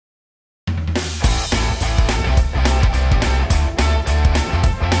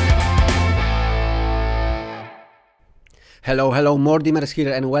Hello, Mordimer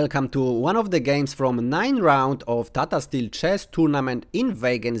here and welcome to one of the games from 9 round of Tata Steel Chess tournament in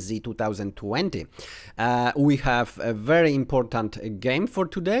Vijk Z 2020. We have a very important game for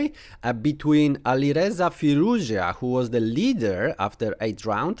today between Alireza Firouzja, who was the leader after 8th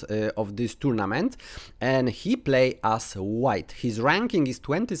round of this tournament, and he play as white. His ranking is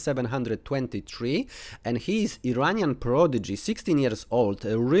 2723 and he is Iranian prodigy, 16 years old,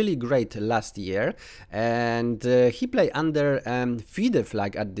 really great last year, and he play under FIDE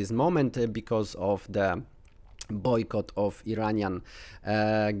flag at this moment because of the boycott of Iranian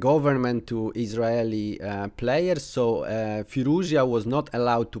government to Israeli players. So Firouzja was not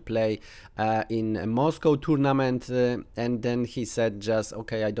allowed to play in a Moscow tournament, and then he said just,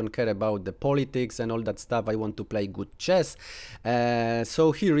 okay, I don't care about the politics and all that stuff, I want to play good chess.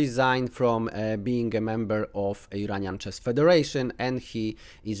 So he resigned from being a member of Iranian Chess Federation, and he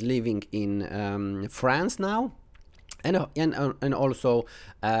is living in France now. And also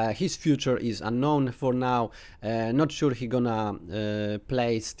his future is unknown for now. Not sure he gonna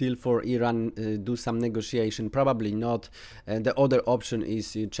play still for Iran, do some negotiation, probably not. The other option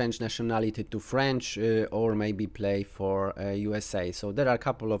is change nationality to French or maybe play for USA. So there are a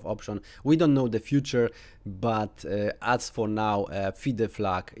couple of options. We don't know the future, but as for now, FIDE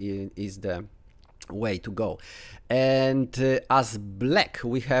flag is the way to go. And as black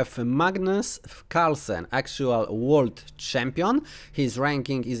we have Magnus Carlsen, actual world champion. His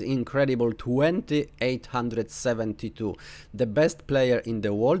ranking is incredible, 2872, the best player in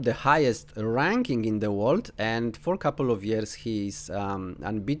the world, the highest ranking in the world, and for a couple of years he is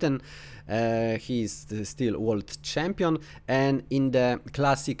unbeaten. He is still world champion, and in the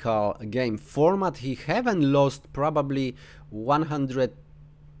classical game format he haven't lost probably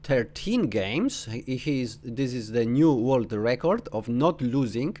 113 games. This is the new world record of not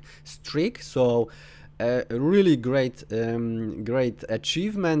losing streak, so really great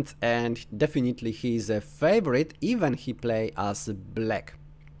achievement, and definitely he is a favorite, even he play as black.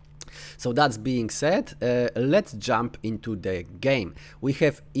 So that's being said, let's jump into the game. We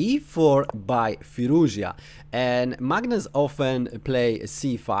have e4 by Firouzja, and Magnus often play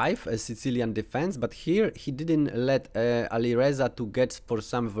c5, a Sicilian defense, but here he didn't let Alireza to get for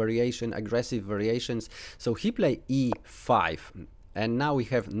some variation, aggressive variations, so he play e5. And now we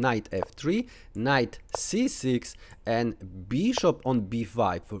have knight f3, knight c6, and bishop on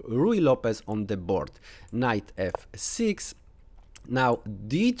b5, Ruy Lopez on the board, knight f6. Now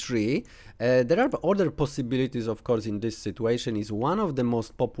d3, there are other possibilities, of course. In this situation is one of the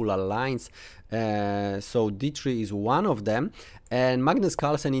most popular lines, so d3 is one of them, and Magnus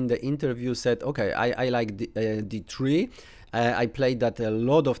Carlsen in the interview said, okay, I like d3. I played that a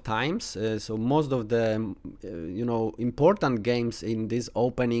lot of times, so most of the important games in this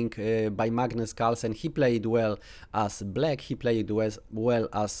opening by Magnus Carlsen, he played well as black, he played well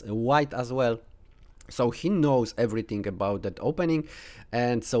as white as well. So he knows everything about that opening,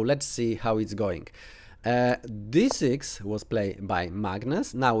 and so let's see how it's going. d6 was played by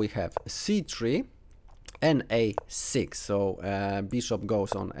Magnus. Now we have c3 and a6, so bishop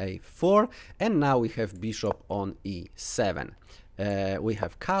goes on a4, and now we have bishop on e7. We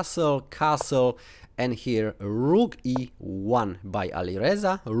have castle, and here rook e1 by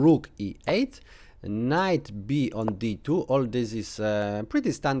Alireza, rook e8, knight b on d2. All this is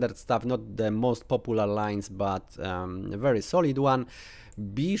pretty standard stuff, not the most popular lines, but a very solid one.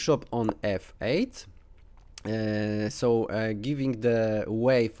 Bishop on f8, giving the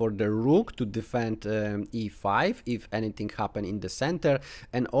way for the rook to defend e5 if anything happen in the center,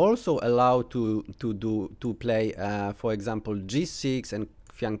 and also allow to play for example g6 and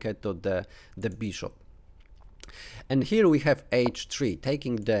fianchetto the bishop. And here we have h3,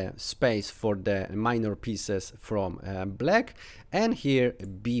 taking the space for the minor pieces from black, and here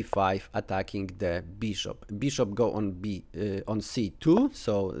b5 attacking the bishop. Bishop go on on c2,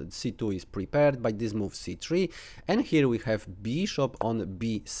 so c2 is prepared by this move c3, and here we have bishop on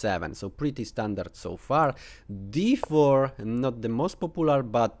b7, so pretty standard so far. d4, not the most popular,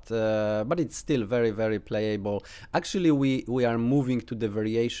 but it's still very playable. Actually we are moving to the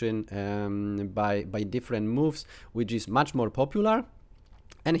variation by different moves, which is much more popular.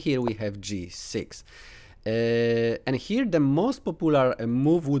 And here we have g6. And here the most popular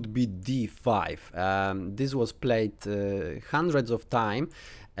move would be d5. This was played hundreds of times,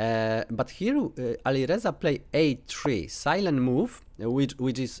 but here Alireza play a3, silent move,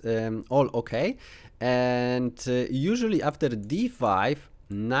 which is all okay. And usually after d5,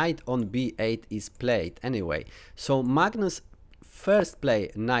 knight on b8 is played anyway. So Magnus first play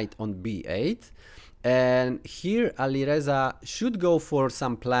knight on b8, And here Alireza should go for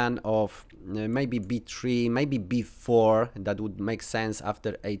some plan of maybe b3, maybe b4. That would make sense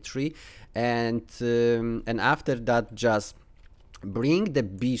after a3, and after that just bring the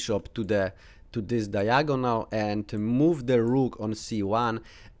bishop to this diagonal and move the rook on c1,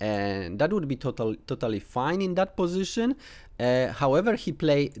 and that would be totally fine in that position. However, he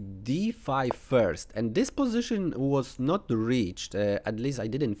played d5 first, and this position was not reached, at least I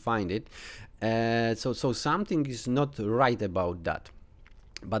didn't find it. So something is not right about that.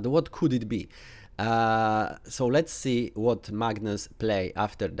 But what could it be? So let's see what Magnus play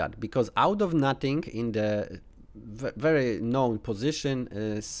after that, because out of nothing in the very known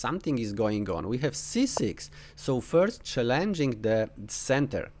position, something is going on. We have c6, so first challenging the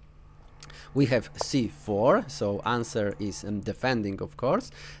center. We have c4, so answer is defending, of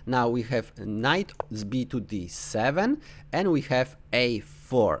course. Now we have knight b to d7, and we have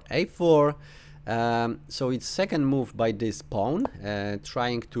a4. So it's second move by this pawn,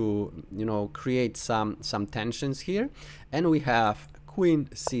 trying to, you know, create some tensions here. And we have queen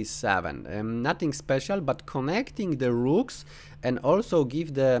c7, nothing special, but connecting the rooks and also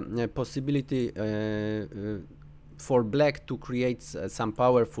give the possibility for black to create some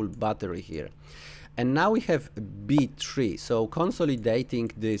powerful battery here. And now we have b3, so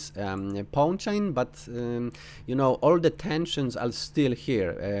consolidating this pawn chain, but you know, all the tensions are still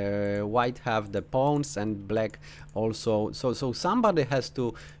here. White have the pawns and black also, so somebody has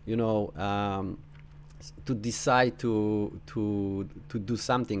to, you know, to decide to do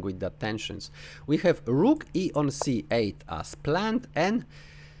something with the tensions. We have rook e on c8 as planned, and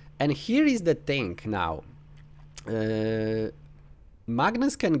here is the thing now.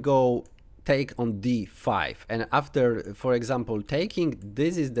 Magnus can go take on d5, and after, for example, taking,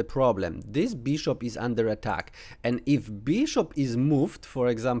 this is the problem. This bishop is under attack, and if bishop is moved, for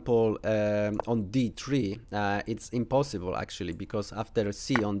example, on d3, it's impossible actually, because after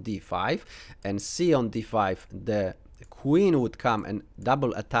c on d5 and c on d5, the queen would come and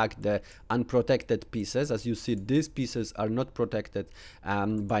double attack the unprotected pieces. As you see, these pieces are not protected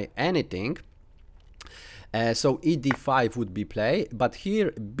by anything. So e d5 would be play, but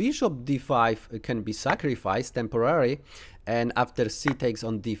here bishop d5 can be sacrificed temporarily, and after c takes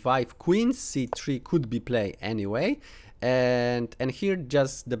on d5, queen c3 could be play anyway, and here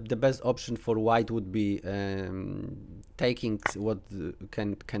just the best option for white would be taking what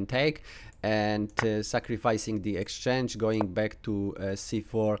can take, and sacrificing the exchange, going back to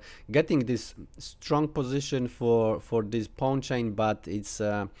c4, getting this strong position for this pawn chain, but it's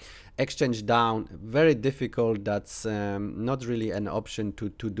exchange down, very difficult. That's not really an option to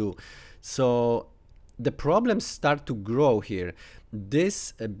do. So the problems start to grow here.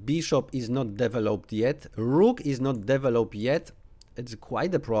 This bishop is not developed yet, rook is not developed yet. It's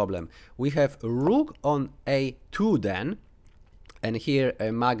quite a problem. We have rook on a2 then, and here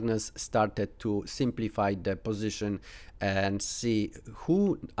Magnus started to simplify the position and see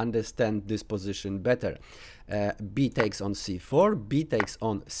who understands this position better. B takes on c4, B takes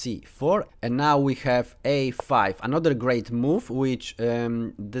on c4, and now we have a5, another great move, which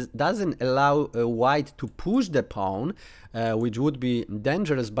doesn't allow white to push the pawn, which would be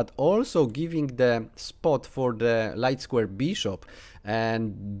dangerous, but also giving the spot for the light square bishop,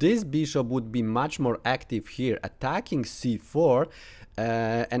 and this bishop would be much more active here, attacking c4,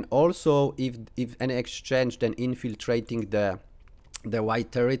 and also if an exchange, then infiltrating the white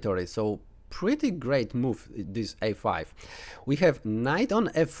territory. So pretty great move, this a5. We have knight on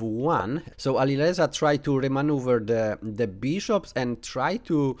f1, so Alireza tried to remaneuver the bishops and try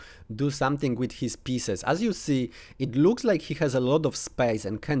to do something with his pieces. As you see, it looks like he has a lot of space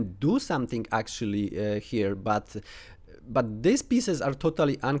and can do something actually here, but these pieces are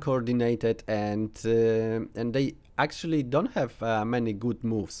totally uncoordinated, and they actually don't have many good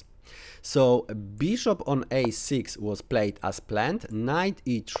moves. So bishop on a6 was played as planned, knight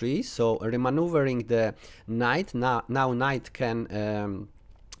e3, so remaneuvering the knight. Now knight can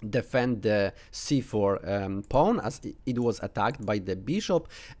defend the c4 pawn, as it was attacked by the bishop,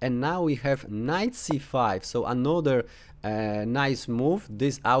 and now we have knight c5, so another nice move.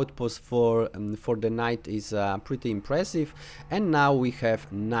 This outpost for the knight is pretty impressive, and now we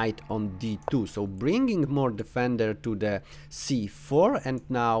have knight on d2, so bringing more defender to the c4, and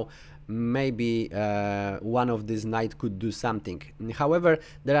now maybe one of these knight could do something. However,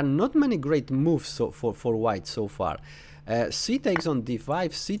 there are not many great moves for white so far. C takes on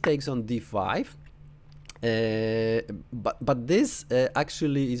d5, C takes on d5, but this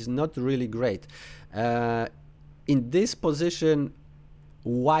actually is not really great. In this position,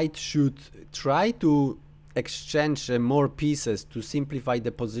 white should try to exchange more pieces to simplify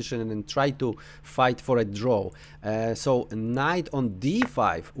the position and try to fight for a draw. So knight on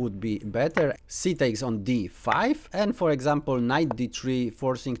d5 would be better. C takes on d5, and for example knight d3,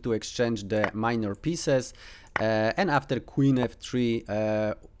 forcing to exchange the minor pieces. And after queen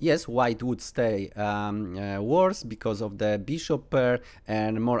f3, yes, white would stay worse because of the bishop pair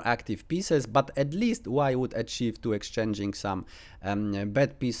and more active pieces, but at least white would achieve to exchanging some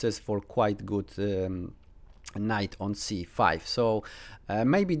bad pieces for quite good knight on c5. So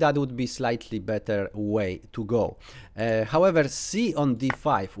maybe that would be slightly better way to go. However, c on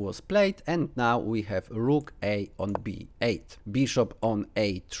d5 was played, and now we have rook a on b8, bishop on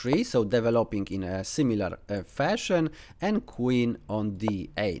a3, so developing in a similar fashion, and queen on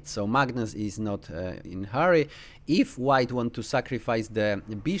d8. So Magnus is not in hurry. If white want to sacrifice the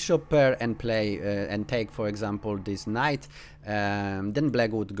bishop pair and play and take, for example, this knight, then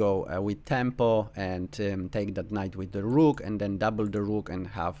black would go with tempo and take that knight with the rook, and then double the rook and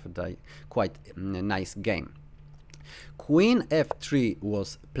have the quite nice game. Queen f3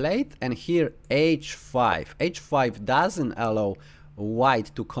 was played, and here h5. h5 doesn't allow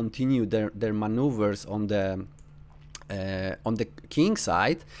white to continue their maneuvers on the king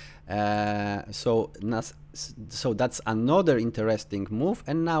side. So that's another interesting move,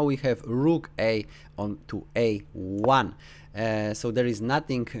 and now we have rook a on to a1. So there is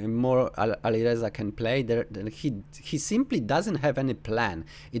nothing more Alireza can play. He simply doesn't have any plan.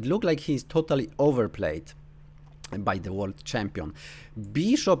 It looked like he's totally overplayed by the world champion.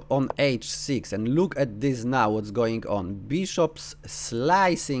 Bishop on h6, and look at this now, what's going on. Bishops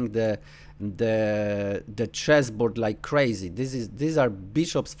slicing the chessboard like crazy. These are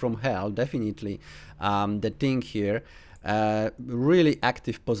bishops from hell, definitely the thing here. Really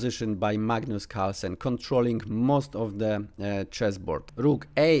active position by Magnus Carlsen, controlling most of the chessboard. Rook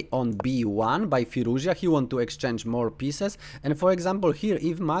a on b1 by Firouzja. He want to exchange more pieces, and for example here,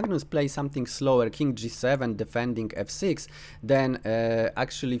 if Magnus plays something slower, king g7 defending f6, then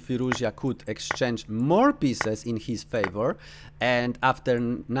actually Firouzja could exchange more pieces in his favor, and after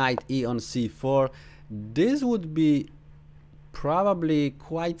knight e on c4, this would be probably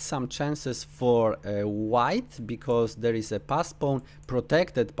quite some chances for white, because there is a pass pawn,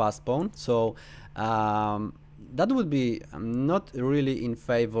 protected pass pawn, so that would be not really in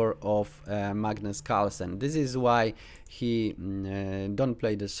favor of Magnus Carlsen. This is why he don't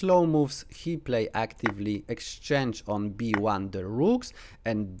play the slow moves. He play actively, exchange on b1 the rooks,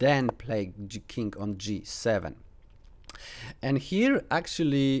 and then play king on g7. And here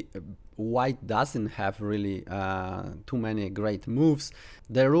actually white doesn't have really too many great moves.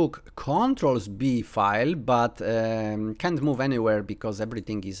 The rook controls b file, but can't move anywhere because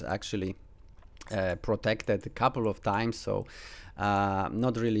everything is actually protected a couple of times, so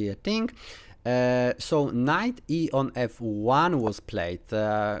not really a thing. So knight e on f1 was played.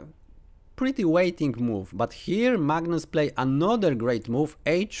 Pretty waiting move, but here Magnus play another great move,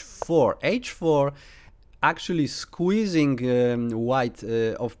 h4. h4 actually squeezing white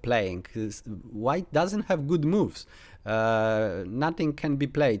of playing. White doesn't have good moves. Nothing can be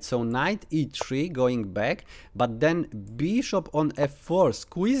played. So knight e3 going back, but then bishop on f4,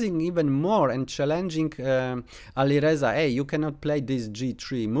 squeezing even more and challenging Alireza. Hey, you cannot play this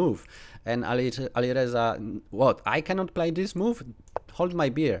g3 move. And Alireza, what? I cannot play this move? Hold my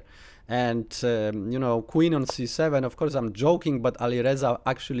beer. And you know, queen on c7, of course I'm joking, but Alireza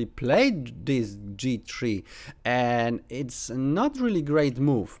actually played this g3, and it's not really great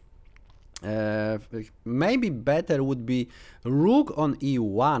move. Maybe better would be rook on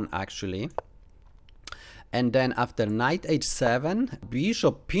e1 actually, and then after knight h7,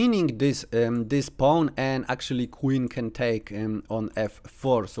 bishop pinning this this pawn, and actually queen can take on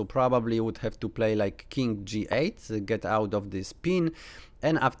f4, so probably would have to play like king g8, get out of this pin.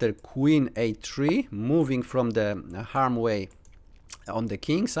 And after queen a3, moving from the harm way on the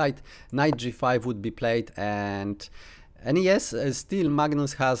king side, knight g5 would be played, and yes, still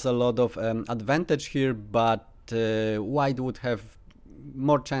Magnus has a lot of advantage here, but white would have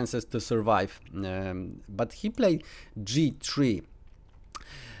more chances to survive. But he played g3,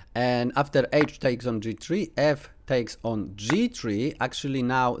 and after h takes on g3, f takes on g3. Actually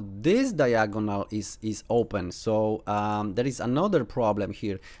now this diagonal is open, so there is another problem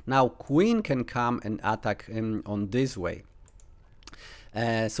here. Now queen can come and attack on this way.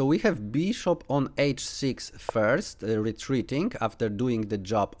 So we have bishop on h6 first, retreating after doing the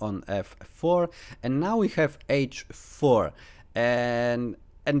job on f4, and now we have h4, and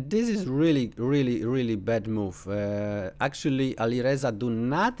this is really bad move. Actually Alireza do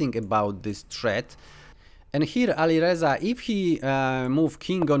nothing about this threat, And here Alireza, if he move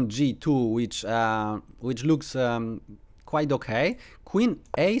king on g2, which looks quite okay, queen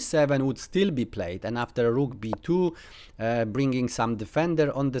a7 would still be played, and after rook b2, bringing some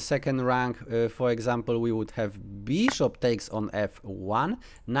defender on the second rank, for example, we would have bishop takes on f1,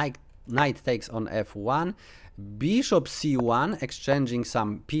 knight takes on f1, bishop c1, exchanging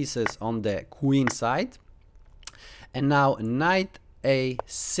some pieces on the queen side, and now knight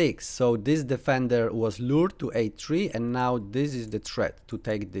a6. So this defender was lured to a3, and now this is the threat to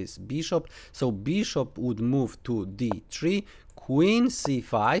take this bishop. So bishop would move to d3, queen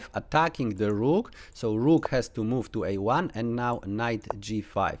c5, attacking the rook. So rook has to move to a1, and now knight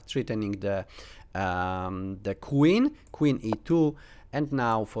g5, threatening the queen e2, and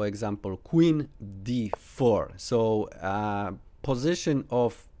now, for example, queen d4. So position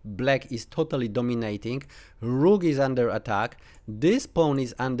of black is totally dominating. Rook is under attack. This pawn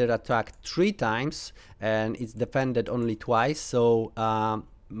is under attack 3 times, and it's defended only twice. So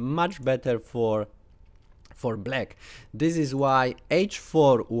much better for black. This is why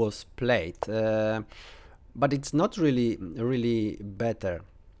h4 was played, but it's not really better.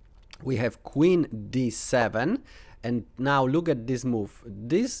 We have queen d7. And now look at this move.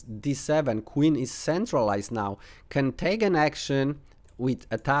 This d7, queen is centralized now, can take an action with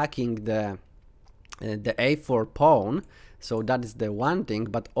attacking the a4 pawn. So that is the one thing,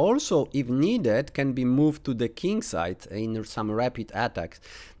 but also if needed can be moved to the king side in some rapid attacks.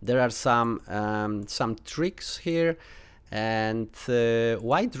 There are some tricks here, and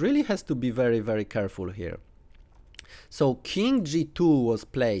white really has to be very careful here. So king g2 was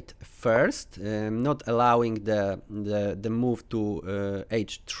played first, not allowing the move to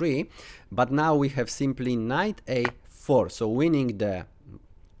h3, but now we have simply knight a4, so winning the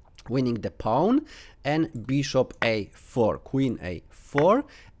pawn, and bishop a4, queen a4,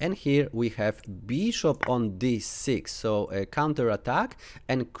 and here we have bishop on d6, so a counter attack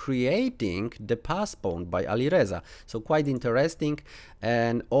and creating the pass pawn by Alireza. So quite interesting,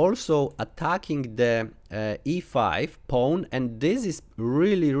 and also attacking the e5 pawn, and this is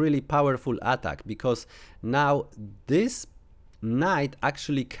really powerful attack, because now this knight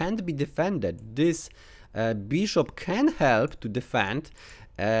actually can't be defended. This bishop can help to defend.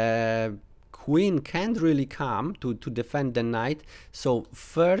 Queen can't really come to defend the knight, so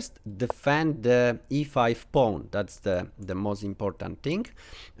first defend the e5 pawn. That's the most important thing,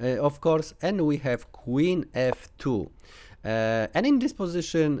 of course. And we have queen f2, and in this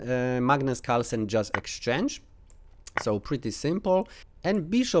position Magnus Carlsen just exchange, so pretty simple.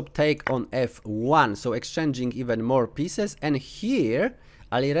 And bishop take on f1, so exchanging even more pieces. And here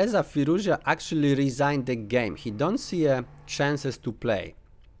Alireza Firouzja actually resigned the game. He don't see chances to play.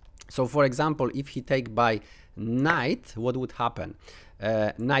 So for example, if he take by knight, what would happen?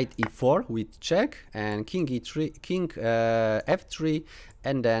 Knight e4 with check, and king e3, king f3,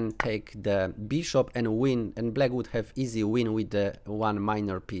 and then take the bishop and win, and black would have easy win with the one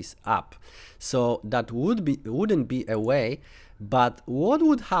minor piece up. So that wouldn't be a way. But what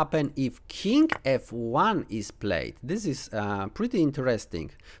would happen if king f1 is played? This is pretty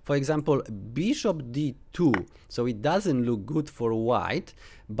interesting. For example, bishop d2, so it doesn't look good for white,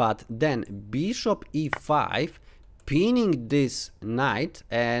 but then bishop e5, pinning this knight,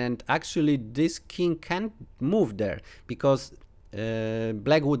 and actually this king can't move there, because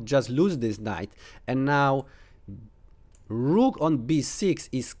black would just lose this knight. And now rook on b6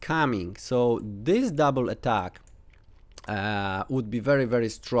 is coming, so this double attack would be very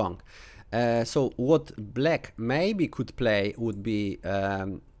strong. So what black maybe could play would be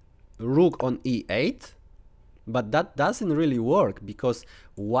rook on e8, but that doesn't really work, because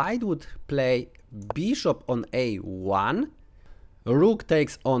white would play bishop on a1, rook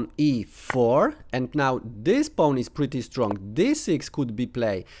takes on e4, and now this pawn is pretty strong. d6 could be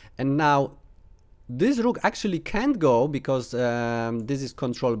played, and now this rook actually can't go, because this is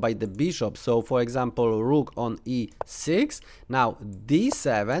controlled by the bishop. So for example, rook on e6, now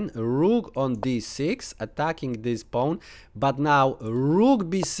d7, rook on d6, attacking this pawn, but now rook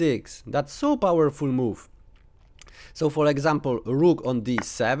b6, that's so powerful move. So for example, rook on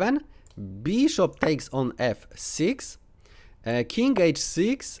d7, bishop takes on f6, king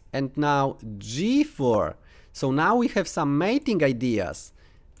h6, and now g4. So now we have some mating ideas.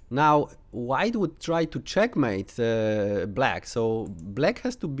 Now white would try to checkmate black, so black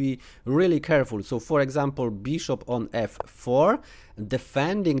has to be really careful. So for example, bishop on f4,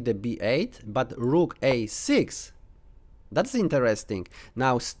 defending the b8, but rook a6. That's interesting.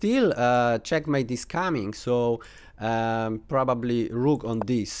 Now still checkmate is coming, so probably rook on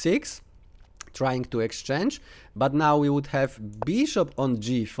d6, trying to exchange, but now we would have bishop on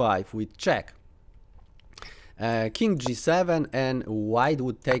g5 with check. king g7, and white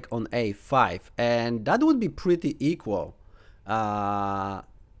would take on a5, and that would be pretty equal.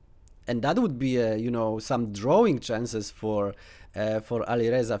 And that would be, you know, some drawing chances for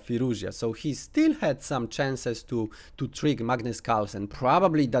Alireza Firouzja. So he still had some chances to trick Magnus Carlsen.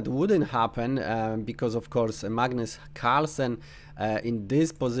 Probably that wouldn't happen because, of course, Magnus Carlsen in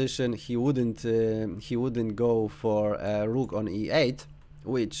this position he wouldn't go for rook on e8,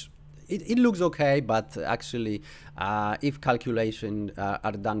 which it looks okay, but actually if calculations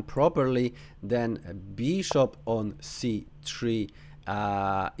are done properly, then bishop on c3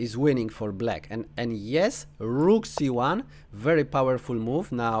 is winning for black. And yes, rook c1, very powerful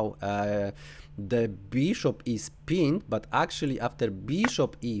move. Now the bishop is pinned, but actually after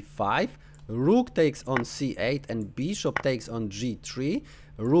bishop e5, rook takes on c8 and bishop takes on g3,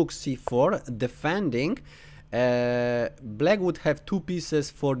 rook c4, defending. Black would have two pieces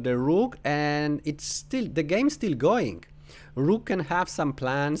for the rook, and it's still, the game's still going. Rook can have some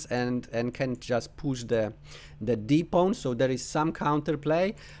plans and can just push the d pawn, so there is some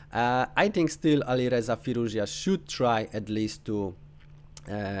counterplay. I think still Alireza Firouzja should try at least to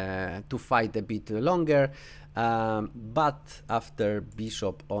fight a bit longer, but after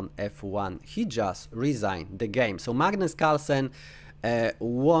bishop on f1 he just resigned the game. So Magnus Carlsen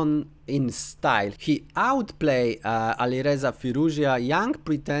won in style. He outplayed Alireza Firouzja, young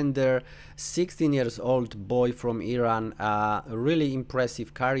pretender, 16 years old boy from Iran. Really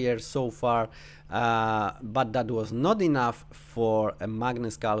impressive career so far, but that was not enough for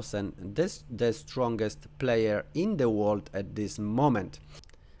Magnus Carlsen, the strongest player in the world at this moment.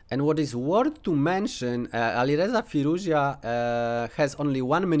 And what is worth to mention, Alireza Firouzja has only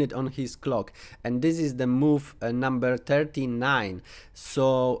 1 minute on his clock, and this is the move number 39.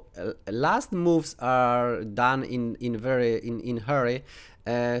 So last moves are done in hurry,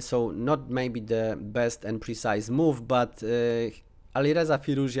 so not maybe the best and precise move, but Alireza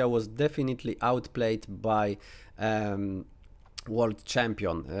Firouzja was definitely outplayed by world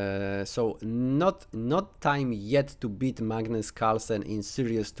champion, so not time yet to beat Magnus Carlsen in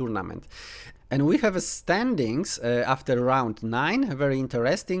serious tournament. And we have standings after round 9, very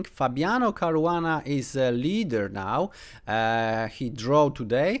interesting. Fabiano Caruana is a leader now, he drew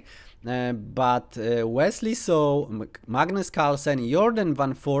today, but Wesley So, Magnus Carlsen, Jordan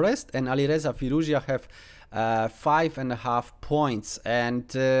Van Forest and Alireza Firouzja have 5.5 points, and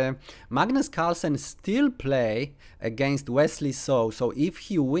Magnus Carlsen still play against Wesley So if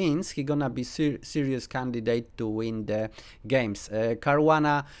he wins, he gonna be serious candidate to win the games.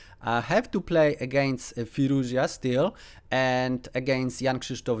 Caruana have to play against Firouzja still, and against Jan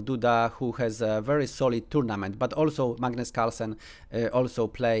Krzysztof Duda, who has a very solid tournament, but also Magnus Carlsen also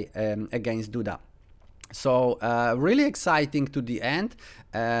play against Duda. So really exciting to the end.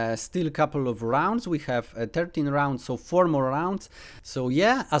 Still a couple of rounds. We have 13 rounds, so 4 more rounds. So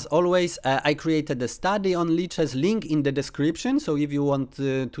yeah, as always, I created a study on Lichess, link in the description. So if you want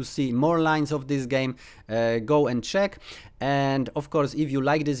to see more lines of this game, go and check. And of course, if you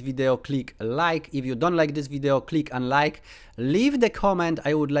like this video, click like. If you don't like this video, click unlike. Leave the comment.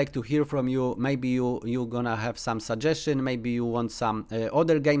 I would like to hear from you. Maybe you're gonna have some suggestion. Maybe you want some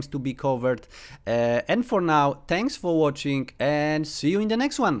other games to be covered. And for now, thanks for watching and see you in the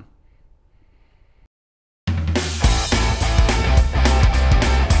next one.